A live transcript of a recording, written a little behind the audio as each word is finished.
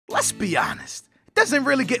let's be honest. It doesn't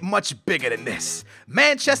really get much bigger than this.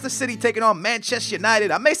 Manchester City taking on Manchester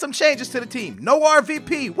United. I made some changes to the team. No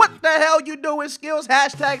RVP. What the hell you doing, Skills?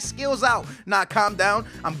 Hashtag skills out. Nah, calm down.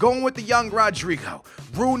 I'm going with the young Rodrigo.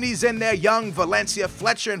 Rooney's in there, young Valencia,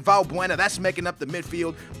 Fletcher, and Valbuena. That's making up the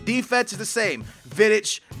midfield. Defense is the same.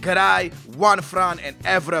 Vidic, Garay, Juanfran, and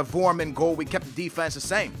Evra Vorm goal. We kept the defense the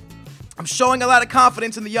same. I'm showing a lot of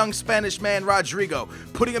confidence in the young Spanish man, Rodrigo,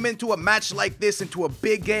 putting him into a match like this, into a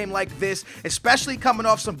big game like this, especially coming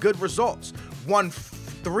off some good results.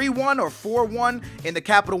 3-1 or 4-1 in the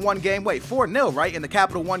Capital One game. Wait, 4-0, right, in the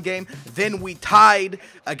Capital One game. Then we tied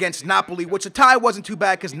against Napoli, which a tie wasn't too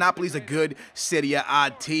bad because Napoli's a good Serie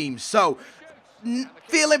A team. So,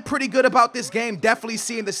 feeling pretty good about this game. Definitely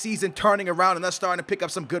seeing the season turning around and us starting to pick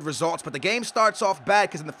up some good results. But the game starts off bad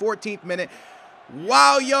because in the 14th minute,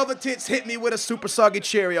 wow, Jovetic hit me with a super soggy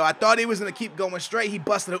Cheerio. I thought he was going to keep going straight. He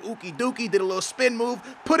busted a ookie dookie, did a little spin move,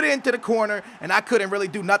 put it into the corner, and I couldn't really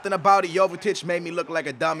do nothing about it. Jovetic made me look like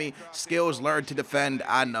a dummy. Skills learned to defend.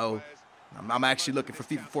 I know. I'm actually looking for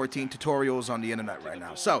FIFA 14 tutorials on the internet right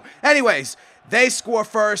now. So, anyways, they score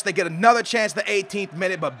first. They get another chance the 18th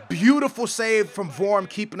minute, but beautiful save from Vorm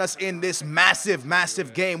keeping us in this massive,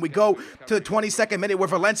 massive game. We go to the 22nd minute where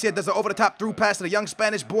Valencia does an over-the-top through pass to the young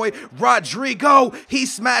Spanish boy, Rodrigo. He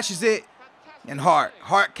smashes it. And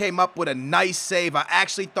Hart came up with a nice save. I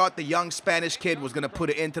actually thought the young Spanish kid was going to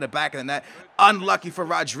put it into the back of the net. Unlucky for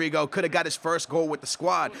Rodrigo. Could have got his first goal with the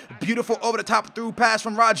squad. Beautiful over-the-top through pass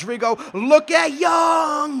from Rodrigo. Look at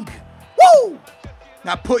Young. Woo!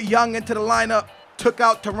 Now put Young into the lineup. Took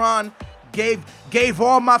out Tehran. Gave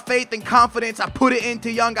all my faith and confidence. I put it into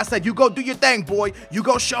Young. I said, you go do your thing, boy. You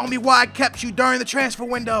go show me why I kept you during the transfer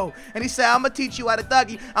window. And he said, I'm going to teach you how to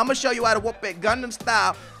Dougie. I'm going to show you how to whoop it Gundam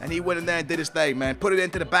style. And he went in there and did his thing, man. Put it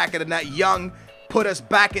into the back of the net. Young put us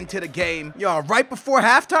back into the game. Yo, right before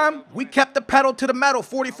halftime, we kept the pedal to the metal.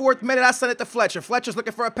 44th minute, I sent it to Fletcher. Fletcher's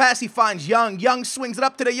looking for a pass. He finds Young. Young swings it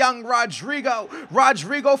up to the young Rodrigo.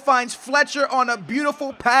 Rodrigo finds Fletcher on a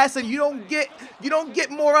beautiful pass, and you don't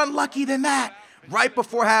get more unlucky than that. Right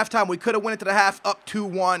before halftime, we could have went into the half up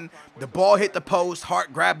 2-1. The ball hit the post.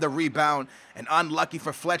 Hart grabbed the rebound. And unlucky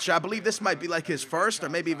for Fletcher. I believe this might be like his first or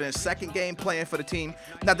maybe even his second game playing for the team.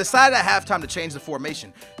 Now, decided at halftime to change the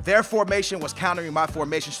formation. Their formation was countering my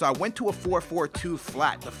formation, so I went to a 4-4-2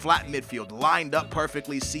 flat. The flat midfield lined up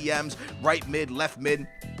perfectly. CMs, right mid, left mid.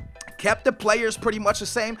 Kept the players pretty much the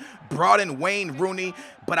same. Brought in Wayne Rooney.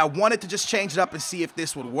 But I wanted to just change it up and see if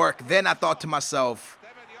this would work. Then I thought to myself,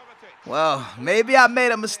 well, maybe I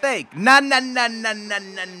made a mistake. Nah.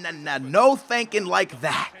 No thinking like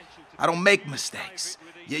that. I don't make mistakes.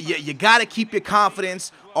 You got to keep your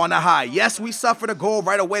confidence on a high. Yes, we suffered a goal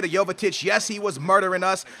right away to Jovetic. Yes, he was murdering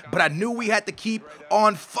us, but I knew we had to keep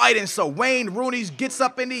on fighting. So Wayne Rooney gets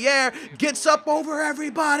up in the air, gets up over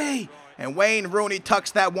everybody. And Wayne Rooney tucks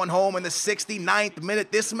that one home in the 69th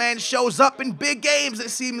minute. This man shows up in big games, it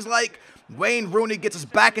seems like. Wayne Rooney gets us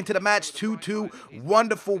back into the match, 2-2.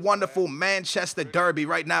 Wonderful, wonderful Manchester derby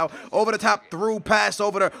right now. Over the top through pass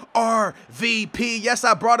over to RVP. Yes,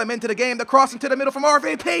 I brought him into the game. The cross into the middle from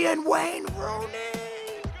RVP and Wayne Rooney.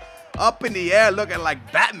 Up in the air looking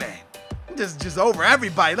like Batman. Just over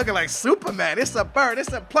everybody looking like Superman. It's a bird.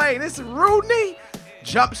 It's a plane. It's Rooney.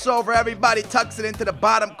 Jumps over everybody, tucks it into the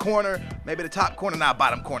bottom corner. Maybe the top corner, not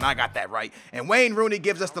bottom corner. I got that right. And Wayne Rooney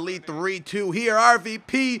gives us the lead 3-2. Here,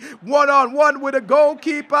 RVP, one-on-one with a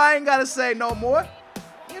goalkeeper. I ain't got to say no more.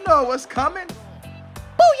 You know what's coming.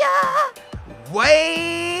 Booyah!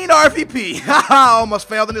 Wayne RVP. Almost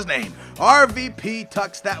failed in his name. RVP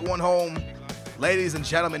tucks that one home. Ladies and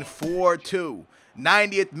gentlemen, 4-2.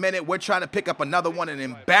 90th minute, we're trying to pick up another one and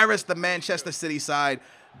embarrass the Manchester City side.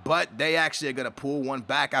 But they actually are going to pull one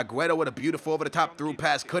back. Aguero with a beautiful over-the-top through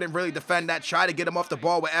pass. Couldn't really defend that. Tried to get him off the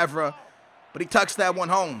ball with Evra. But he tucks that one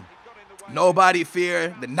home. Nobody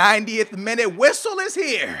fear. The 90th minute whistle is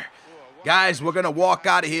here. Guys, we're going to walk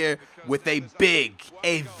out of here with a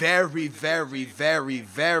very, very, very,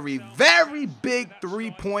 very, very big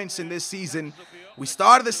 3 points in this season. We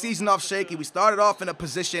started the season off shaky. We started off in a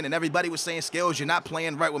position, and everybody was saying, Skills, you're not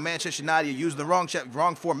playing right with Manchester United. You used the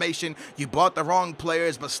wrong formation. You bought the wrong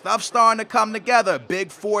players, but stuff's starting to come together. Big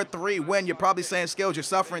 4-3 win. You're probably saying, Skills, you're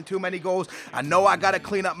suffering too many goals. I know I got to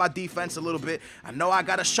clean up my defense a little bit. I know I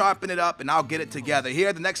got to sharpen it up, and I'll get it together.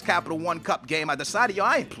 Here, the next Capital One Cup game, I decided,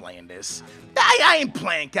 I ain't playing this. I ain't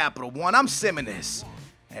playing Capital One. I'm simming this.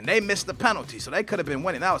 And they missed the penalty, so they could have been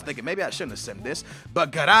winning. I was thinking maybe I shouldn't have simmed this.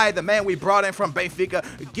 But Garay, the man we brought in from Benfica,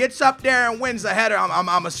 gets up there and wins the header.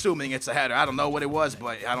 I'm assuming it's a header. I don't know what it was,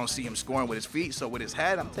 but I don't see him scoring with his feet. So with his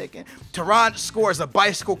head, I'm taking. Tehran scores a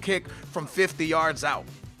bicycle kick from 50 yards out.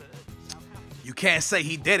 You can't say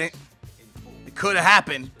he didn't. It could have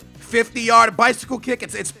happened. 50-yard bicycle kick,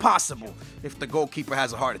 it's possible if the goalkeeper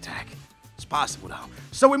has a heart attack. It's possible, though.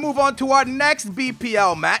 So we move on to our next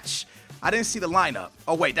BPL match. I didn't see the lineup.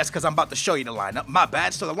 Oh, wait, that's because I'm about to show you the lineup. My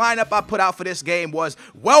bad. So the lineup I put out for this game was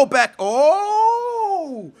Welbeck.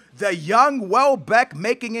 Oh, the young Welbeck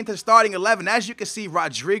making into starting 11. As you can see,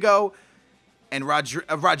 Rodrigo and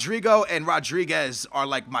Rodriguez are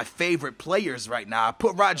like my favorite players right now. I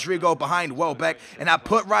put Rodrigo behind Welbeck, and I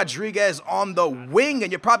put Rodriguez on the wing.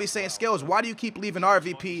 And you're probably saying, Skills, why do you keep leaving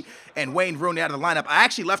RVP and Wayne Rooney out of the lineup? I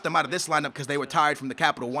actually left them out of this lineup because they were tired from the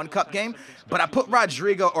Capital One Cup game. But I put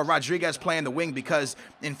Rodriguez playing the wing because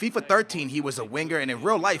in FIFA 13, he was a winger, and in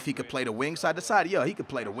real life, he could play the wing. So I decided, he could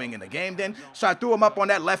play the wing in the game then. So I threw him up on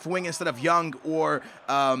that left wing instead of Young or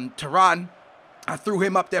Tehran. I threw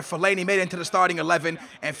him up there. Fellaini made it into the starting 11.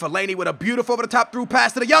 And Fellaini with a beautiful over-the-top through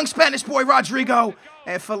pass to the young Spanish boy, Rodrigo.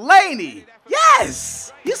 And Fellaini,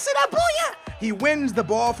 yes! You see that booyah? He wins the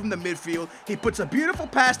ball from the midfield. He puts a beautiful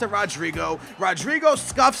pass to Rodrigo. Rodrigo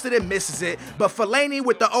scuffs it and misses it. But Fellaini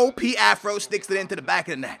with the OP afro sticks it into the back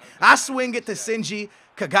of the net. I swing it to Shinji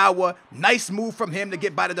Kagawa. Nice move from him to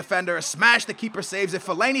get by the defender. A smash, the keeper saves it.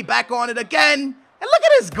 Fellaini back on it again. And look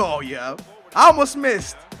at this goal, yo. I almost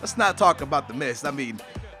missed. Let's not talk about the miss. I mean,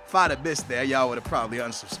 if I'd have missed there, y'all would have probably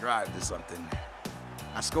unsubscribed or something.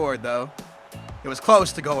 I scored, though. It was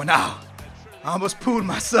close to going out. I almost pooed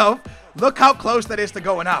myself. Look how close that is to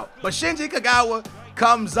going out. But Shinji Kagawa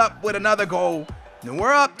comes up with another goal. And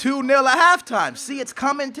we're up 2-0 at halftime. See, it's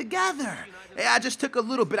coming together. Yeah, I just took a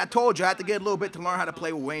little bit. I told you I had to get a little bit to learn how to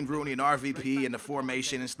play with Wayne Rooney and RVP and the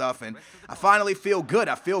formation and stuff. And I finally feel good.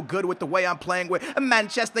 I feel good with the way I'm playing with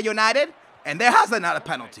Manchester United. And how's that not a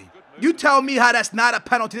penalty? You tell me how that's not a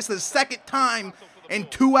penalty. This is the second time in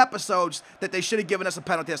 2 episodes that they should have given us a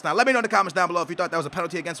penalty. That's not. Let me know in the comments down below if you thought that was a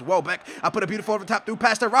penalty against Welbeck. I put a beautiful over-the-top through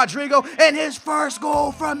pass to Rodrigo, and his first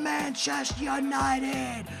goal from Manchester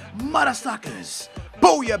United. Mother suckers.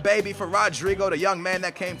 Booyah, baby, for Rodrigo, the young man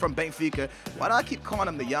that came from Benfica. Why do I keep calling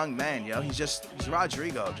him the young man, yo? He's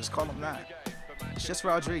Rodrigo. Just call him that. It's just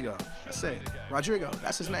Rodrigo. That's it. Rodrigo.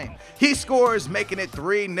 That's his name. He scores, making it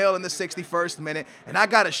 3-0 in the 61st minute. And I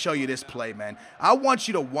got to show you this play, man. I want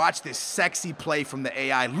you to watch this sexy play from the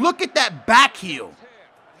AI. Look at that back heel.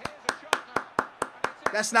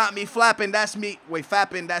 That's not me flapping. That's me. Wait,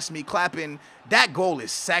 fapping. That's me clapping. That goal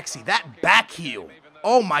is sexy. That back heel.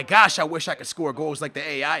 Oh my gosh, I wish I could score goals like the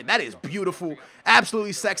AI. That is beautiful.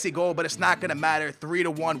 Absolutely sexy goal, but it's not going to matter.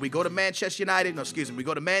 3-1. We go to Manchester United. No, excuse me. We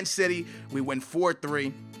go to Man City. We win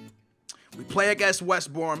 4-3. We play against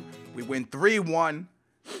West Brom. We win 3-1.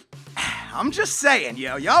 I'm just saying,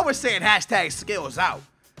 yo. Y'all were saying hashtag skills out.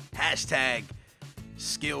 Hashtag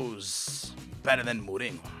skills better than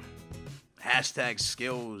Mourinho. Hashtag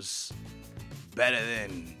skills better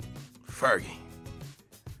than Fergie.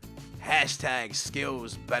 Hashtag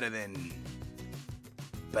skills better than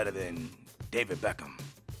David Beckham.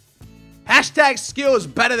 Hashtag skills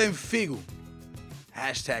better than Figu.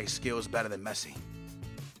 Hashtag skills better than Messi.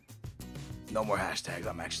 No more hashtags.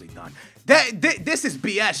 I'm actually done. This is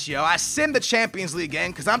BS, yo. I sim the Champions League game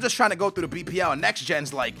because I'm just trying to go through the BPL. And Next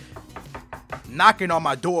Gen's like knocking on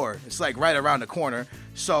my door. It's like right around the corner.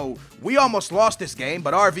 So we almost lost this game,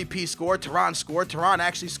 but RVP scored. Tehran scored. Tehran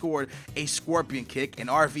actually scored a scorpion kick, and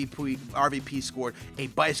RVP scored a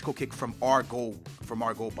bicycle kick from our goal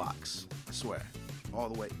box. I swear, all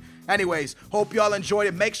the way. Anyways, hope y'all enjoyed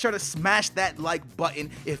it. Make sure to smash that like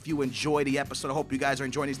button if you enjoy the episode. I hope you guys are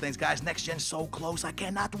enjoying these things, guys. Next Gen's so close, I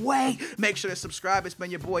cannot wait. Make sure to subscribe. It's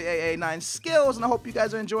been your boy AA9 Skills, and I hope you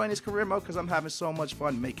guys are enjoying this career mode because I'm having so much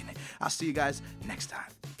fun making it. I'll see you guys next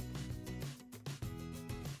time.